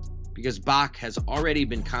uproar because Bach has already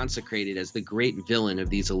been consecrated as the great villain of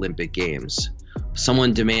these Olympic Games.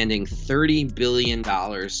 Someone demanding $30 billion,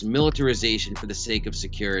 militarization for the sake of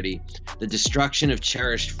security, the destruction of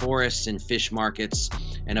cherished forests and fish markets,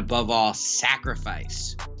 and above all,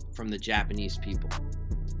 sacrifice from the Japanese people.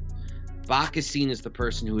 Bach is seen as the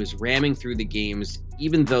person who is ramming through the games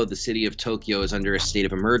even though the city of Tokyo is under a state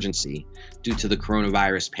of emergency due to the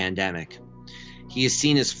coronavirus pandemic. He is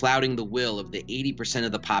seen as flouting the will of the 80%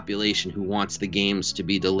 of the population who wants the games to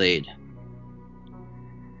be delayed.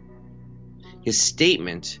 His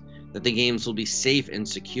statement that the games will be safe and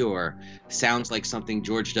secure sounds like something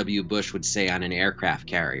George W. Bush would say on an aircraft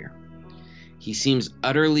carrier. He seems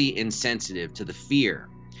utterly insensitive to the fear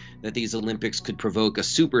that these Olympics could provoke a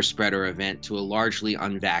super spreader event to a largely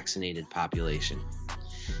unvaccinated population.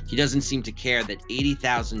 He doesn't seem to care that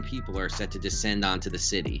 80,000 people are set to descend onto the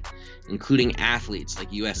city, including athletes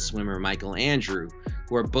like U.S. swimmer Michael Andrew,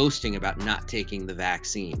 who are boasting about not taking the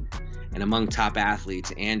vaccine. And among top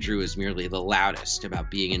athletes, Andrew is merely the loudest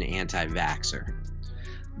about being an anti-vaxxer.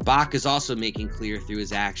 Bach is also making clear through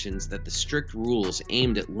his actions that the strict rules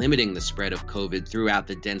aimed at limiting the spread of COVID throughout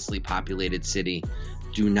the densely populated city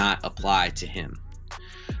do not apply to him.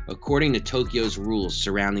 According to Tokyo's rules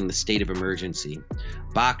surrounding the state of emergency,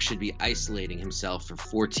 Bach should be isolating himself for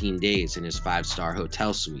 14 days in his 5-star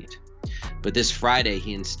hotel suite. But this Friday,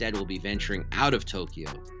 he instead will be venturing out of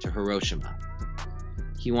Tokyo to Hiroshima.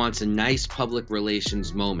 He wants a nice public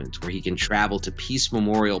relations moment where he can travel to Peace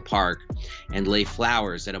Memorial Park and lay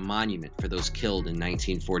flowers at a monument for those killed in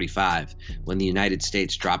 1945 when the United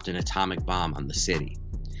States dropped an atomic bomb on the city.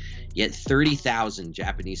 Yet 30,000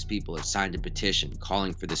 Japanese people have signed a petition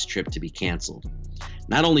calling for this trip to be canceled,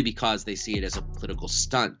 not only because they see it as a political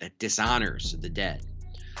stunt that dishonors the dead,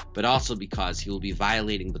 but also because he will be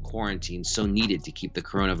violating the quarantine so needed to keep the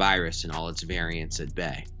coronavirus and all its variants at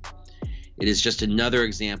bay. It is just another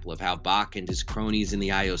example of how Bach and his cronies in the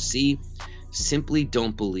IOC simply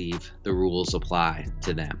don't believe the rules apply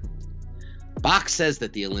to them. Bach says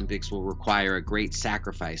that the Olympics will require a great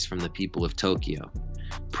sacrifice from the people of Tokyo,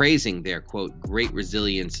 praising their, quote, great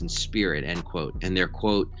resilience and spirit, end quote, and their,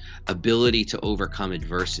 quote, ability to overcome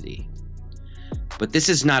adversity. But this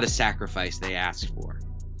is not a sacrifice they asked for.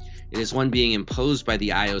 It is one being imposed by the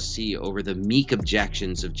IOC over the meek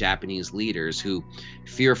objections of Japanese leaders who,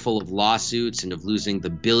 fearful of lawsuits and of losing the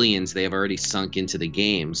billions they have already sunk into the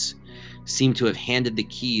games, seem to have handed the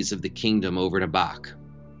keys of the kingdom over to Bach.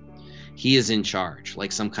 He is in charge,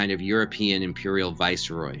 like some kind of European imperial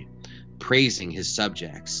viceroy, praising his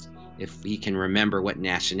subjects, if he can remember what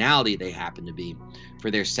nationality they happen to be, for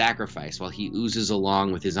their sacrifice while he oozes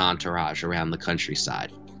along with his entourage around the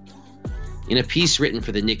countryside. In a piece written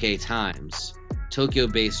for the Nikkei Times,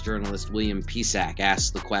 Tokyo-based journalist William Pisak asks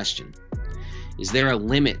the question, "Is there a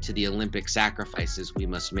limit to the Olympic sacrifices we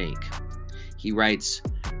must make?" He writes,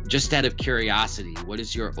 "Just out of curiosity, what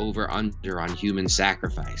is your over-under on human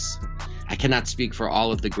sacrifice? I cannot speak for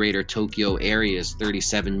all of the greater Tokyo area's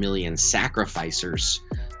 37 million sacrificers,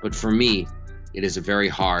 but for me, it is a very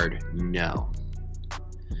hard no."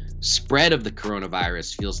 Spread of the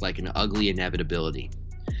coronavirus feels like an ugly inevitability.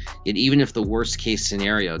 Yet even if the worst case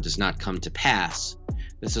scenario does not come to pass,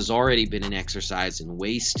 this has already been an exercise in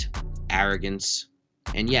waste, arrogance,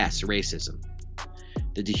 and yes, racism.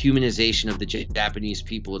 The dehumanization of the Japanese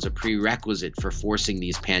people is a prerequisite for forcing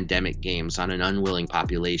these pandemic games on an unwilling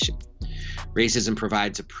population. Racism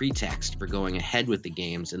provides a pretext for going ahead with the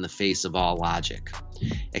games in the face of all logic.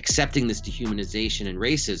 Accepting this dehumanization and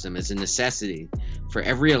racism is a necessity for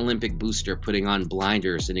every Olympic booster putting on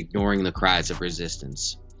blinders and ignoring the cries of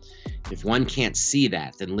resistance. If one can't see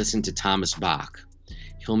that, then listen to Thomas Bach.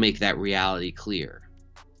 He'll make that reality clear,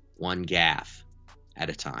 one gaffe at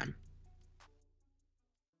a time.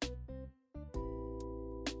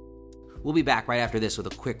 We'll be back right after this with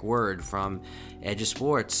a quick word from Edge of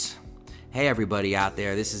Sports. Hey everybody out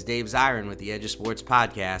there, this is Dave Zirin with the Edge of Sports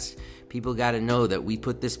podcast. People got to know that we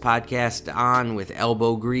put this podcast on with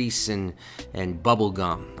elbow grease and bubble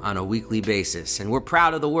gum on a weekly basis. And we're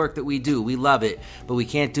proud of the work that we do. We love it, but we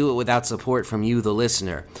can't do it without support from you, the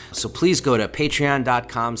listener. So please go to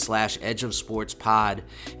patreon.com/edgeofsportspod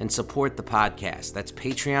and support the podcast. That's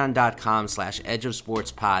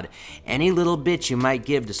patreon.com/edgeofsportspod. Any little bit you might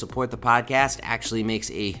give to support the podcast actually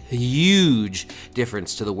makes a huge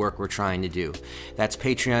difference to the work we're trying to do. That's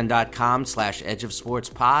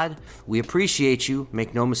patreon.com/edgeofsportspod. We appreciate you,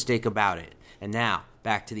 make no mistake about it. And now,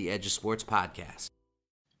 back to the Edge of Sports podcast.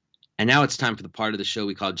 And now it's time for the part of the show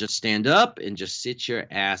we call Just Stand Up and Just Sit Your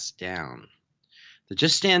Ass Down. The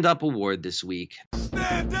Just Stand Up Award this week.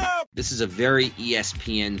 Stand up! This is a very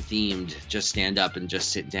ESPN-themed Just Stand Up and Just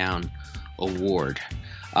Sit Down award.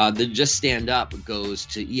 The Just Stand Up goes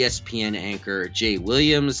to ESPN anchor Jay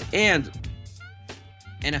Williams and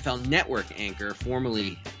NFL Network anchor,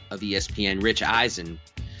 formerly of ESPN, Rich Eisen,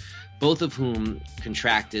 both of whom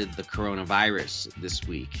contracted the coronavirus this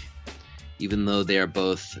week, even though they are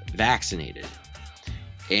both vaccinated.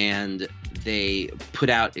 And they put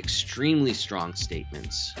out extremely strong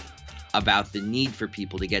statements about the need for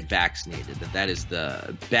people to get vaccinated, that is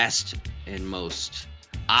the best and most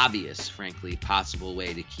obvious, frankly, possible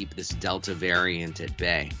way to keep this Delta variant at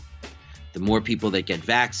bay. The more people that get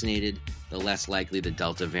vaccinated, the less likely the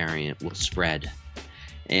Delta variant will spread.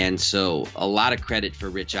 And so a lot of credit for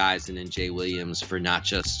Rich Eisen and Jay Williams for not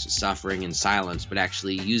just suffering in silence, but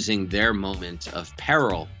actually using their moment of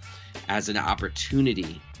peril as an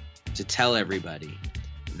opportunity to tell everybody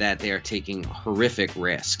that they are taking horrific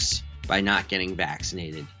risks by not getting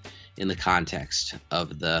vaccinated in the context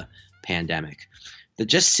of the pandemic. The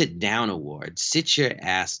Just Sit Down Award, sit your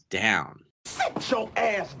ass down. Sit your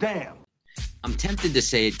ass down. I'm tempted to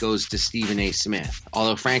say it goes to Stephen A. Smith,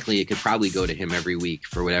 although frankly it could probably go to him every week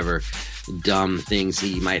for whatever dumb things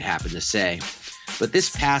he might happen to say. But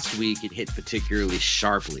this past week it hit particularly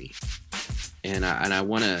sharply. And I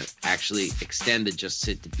want to actually extend the Just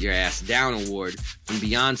Sit Your Ass Down award from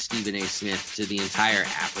beyond Stephen A. Smith to the entire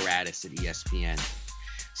apparatus at ESPN.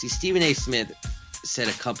 See, Stephen A. Smith said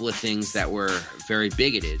a couple of things that were very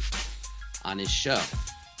bigoted on his show,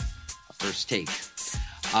 First Take.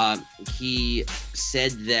 He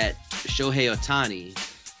said that Shohei Ohtani,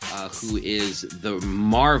 who is the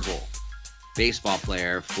Marvel baseball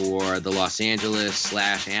player for the Los Angeles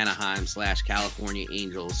 /Anaheim /California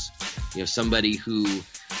Angels, somebody who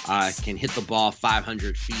can hit the ball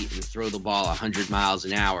 500 feet and throw the ball 100 miles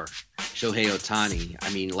an hour. Shohei Ohtani,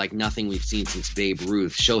 I mean, like nothing we've seen since Babe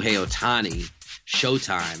Ruth. Shohei Ohtani,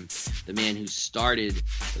 Showtime, the man who started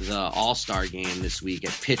the All-Star game this week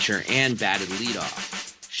at pitcher and batted leadoff.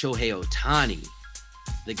 Shohei Ohtani,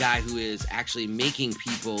 the guy who is actually making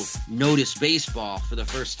people notice baseball for the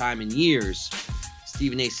first time in years.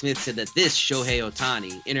 Stephen A. Smith said that this Shohei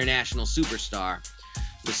Ohtani, international superstar,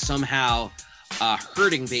 was somehow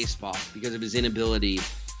hurting baseball because of his inability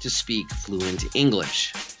to speak fluent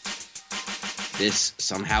English. This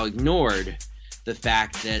somehow ignored the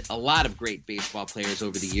fact that a lot of great baseball players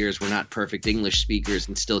over the years were not perfect English speakers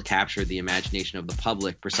and still captured the imagination of the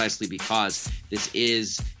public precisely because this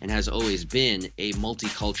is and has always been a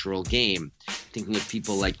multicultural game. Thinking of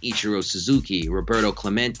people like Ichiro Suzuki, Roberto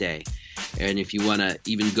Clemente, and if you want to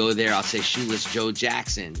even go there, I'll say Shoeless Joe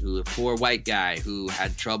Jackson, who a poor white guy who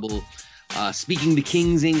had trouble speaking the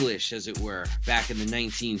King's English, as it were, back in the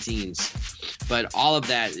 19-teens. But all of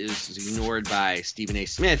that is ignored by Stephen A.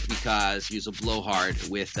 Smith because he was a blowhard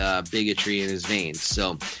with bigotry in his veins.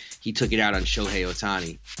 So he took it out on Shohei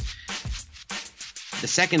Ohtani. The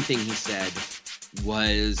second thing he said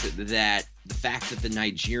was that the fact that the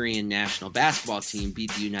Nigerian national basketball team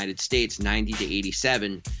beat the United States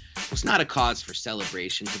 90-87 was not a cause for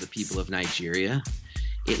celebration for the people of Nigeria.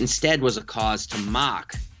 It instead was a cause to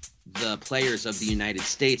mock the players of the United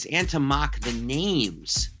States and to mock the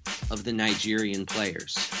names of the Nigerian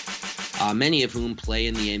players, many of whom play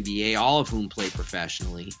in the NBA, all of whom play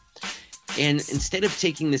professionally. And instead of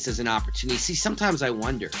taking this as an opportunity, see, sometimes I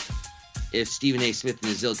wonder if Stephen A. Smith and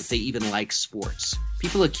his ilk, if they even like sports,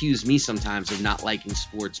 People accuse me sometimes of not liking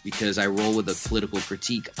sports because I roll with a political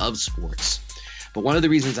critique of sports. But one of the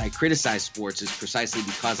reasons I criticize sports is precisely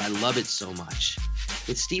because I love it so much.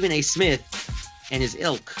 With Stephen A. Smith and his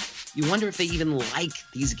ilk, you wonder if they even like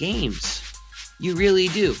these games. You really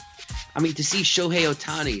do. I mean, to see Shohei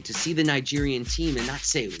Ohtani, to see the Nigerian team and not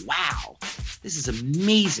say, wow, this is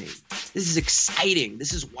amazing. This is exciting.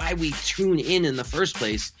 This is why we tune in the first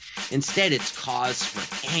place. Instead, it's cause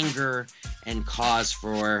for anger and cause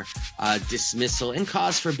for dismissal and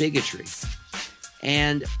cause for bigotry.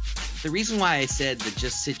 And the reason why I said the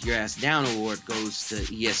Just Sit Your Ass Down award goes to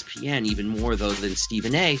ESPN even more, though, than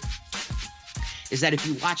Stephen A., is that if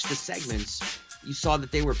you watch the segments, you saw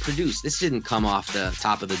that they were produced. This didn't come off the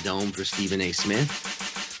top of the dome for Stephen A.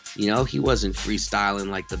 Smith. You know, he wasn't freestyling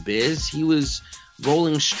like the Biz. He was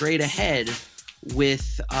rolling straight ahead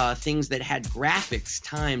with things that had graphics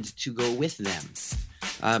timed to go with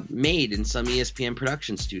them, made in some ESPN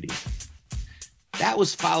production studio. That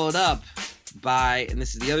was followed up by, and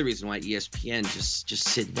this is the other reason why ESPN just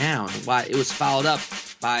sit down, why it was followed up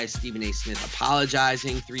by Stephen A. Smith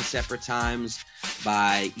apologizing 3 separate times,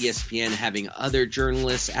 by ESPN having other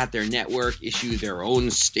journalists at their network issue their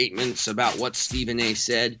own statements about what Stephen A.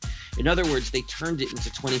 said. In other words, they turned it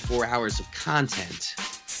into 24 hours of content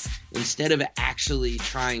instead of actually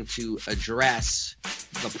trying to address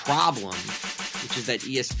the problem, which is that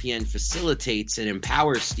ESPN facilitates and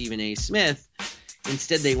empowers Stephen A. Smith.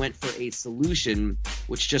 Instead, they went for a solution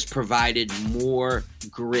which just provided more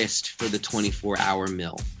grist for the 24-hour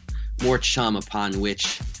mill, more chum upon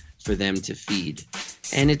which for them to feed.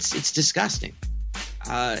 And it's disgusting.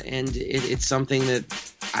 And it's something that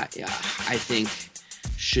I think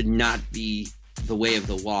should not be the way of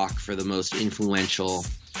the walk for the most influential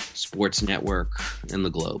sports network in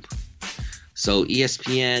the globe. So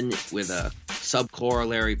ESPN, with a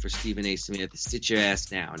sub-corollary for Stephen A. Smith, sit your ass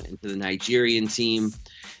down. And to the Nigerian team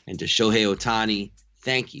and to Shohei Ohtani,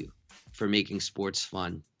 thank you for making sports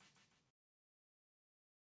fun.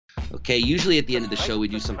 Okay, usually at the end of the show, we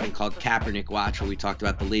do something called Kaepernick Watch, where we talked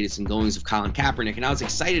about the latest and goings of Colin Kaepernick. And I was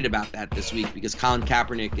excited about that this week because Colin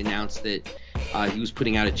Kaepernick announced that he was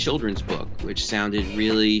putting out a children's book, which sounded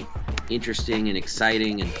really interesting and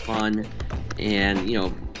exciting and fun. And, you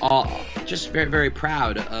know, just very, very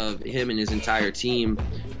proud of him and his entire team.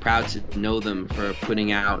 Proud to know them for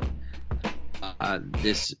putting out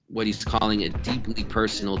this, what he's calling a deeply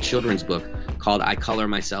personal children's book called I Color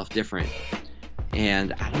Myself Different.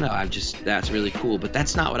 And I don't know, that's really cool. But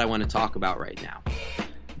that's not what I want to talk about right now.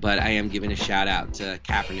 But I am giving a shout out to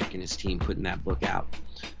Kaepernick and his team putting that book out.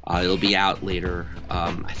 It'll be out later.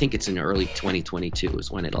 I think it's in early 2022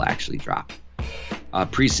 is when it'll actually drop.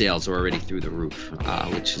 Pre-sales are already through the roof,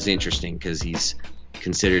 which is interesting because he's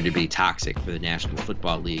considered to be toxic for the National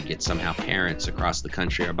Football League, yet somehow parents across the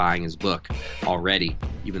country are buying his book already,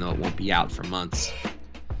 even though it won't be out for months.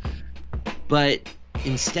 But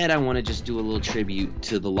instead, I want to just do a little tribute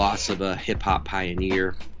to the loss of a hip-hop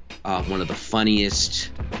pioneer, one of the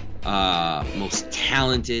funniest, most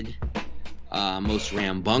talented, most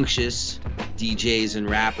rambunctious DJs and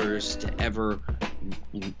rappers to ever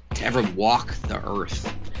walk the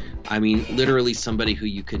earth. I mean, literally somebody who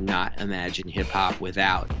you could not imagine hip-hop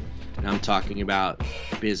without. And I'm talking about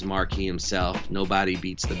Biz Markie himself. Nobody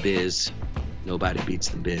beats the Biz. Nobody beats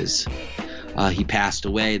the Biz. He passed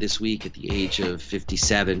away this week at the age of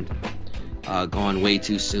 57. Gone way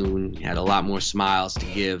too soon. Had a lot more smiles to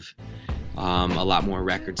give. A lot more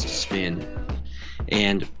records to spin.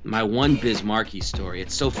 And my one Biz Markie story,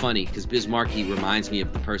 it's so funny because Biz Markie reminds me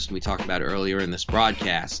of the person we talked about earlier in this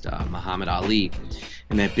broadcast, Muhammad Ali,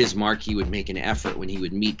 and that Biz Markie would make an effort when he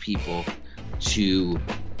would meet people to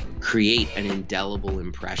create an indelible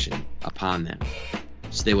impression upon them.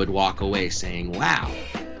 So they would walk away saying, wow,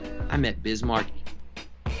 I met Biz Markie.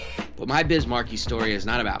 But my Biz Markie story is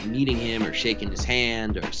not about meeting him or shaking his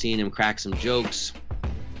hand or seeing him crack some jokes.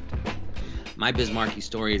 My Biz Markie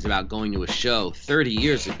story is about going to a show 30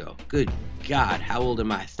 years ago. Good God, how old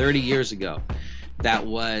am I? 30 years ago. That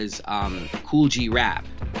was Kool G Rap.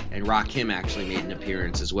 And Rakim actually made an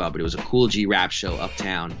appearance as well. But it was a Kool G Rap show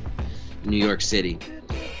uptown in New York City.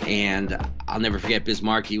 And I'll never forget, Biz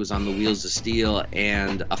Markie was on the Wheels of Steel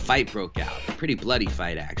and a fight broke out. A pretty bloody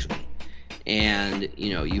fight, actually. And,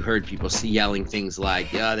 you know, you heard people yelling things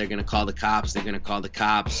like, yeah, they're going to call the cops. They're going to call the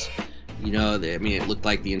cops. You know, it looked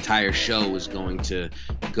like the entire show was going to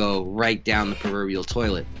go right down the proverbial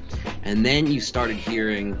toilet. And then you started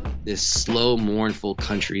hearing this slow, mournful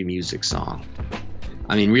country music song.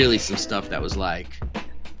 I mean, really some stuff that was like,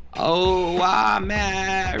 Oh, I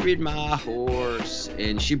married my horse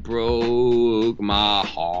and she broke my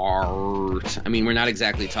heart. I mean, we're not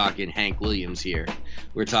exactly talking Hank Williams here.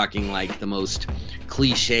 We're talking like the most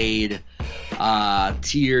cliched,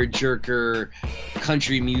 tear-jerker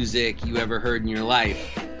country music you ever heard in your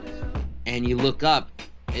life. And you look up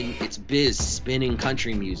and it's Biz spinning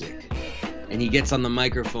country music. And he gets on the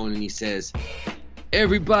microphone and he says,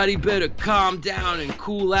 "Everybody better calm down and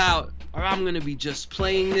cool out, or I'm going to be just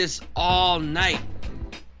playing this all night."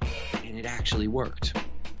 And it actually worked.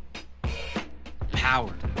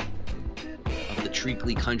 Power of the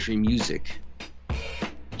treacly country music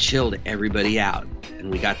chilled everybody out,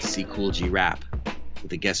 and we got to see Kool G rap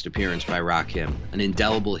with a guest appearance by Rakim, an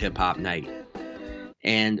indelible hip-hop night.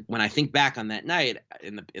 And when I think back on that night,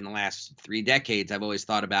 in the last 3 decades, I've always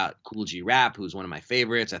thought about Kool G Rap, who's one of my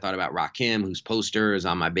favorites. I thought about Rakim, whose poster is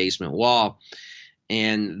on my basement wall.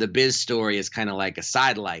 And the Biz story is kind of like a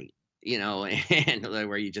sidelight, you know, and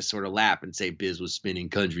where you just sort of laugh and say Biz was spinning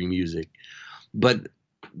country music. But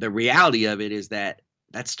the reality of it is that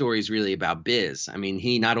story is really about Biz. I mean,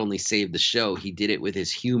 he not only saved the show, he did it with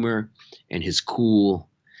his humor and his cool,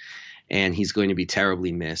 and he's going to be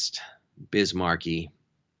terribly missed. Biz Markie,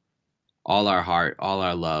 all our heart, all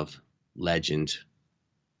our love, legend,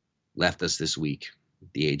 left us this week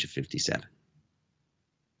at the age of 57.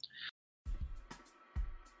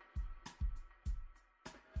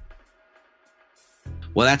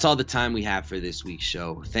 Well, that's all the time we have for this week's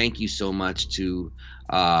show. Thank you so much to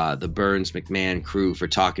the Burns McMahon crew for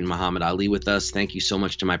talking Muhammad Ali with us. Thank you so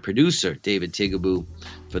much to my producer, David Tigaboo,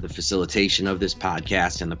 for the facilitation of this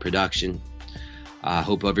podcast and the production. I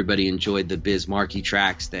hope everybody enjoyed the Biz Markie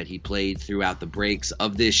tracks that he played throughout the breaks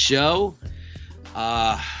of this show.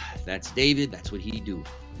 That's David. That's what he do.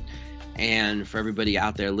 And for everybody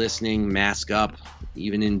out there listening, mask up,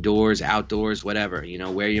 even indoors, outdoors, whatever. You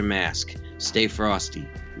know, wear your mask. Stay frosty.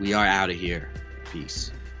 We are out of here.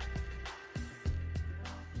 Peace.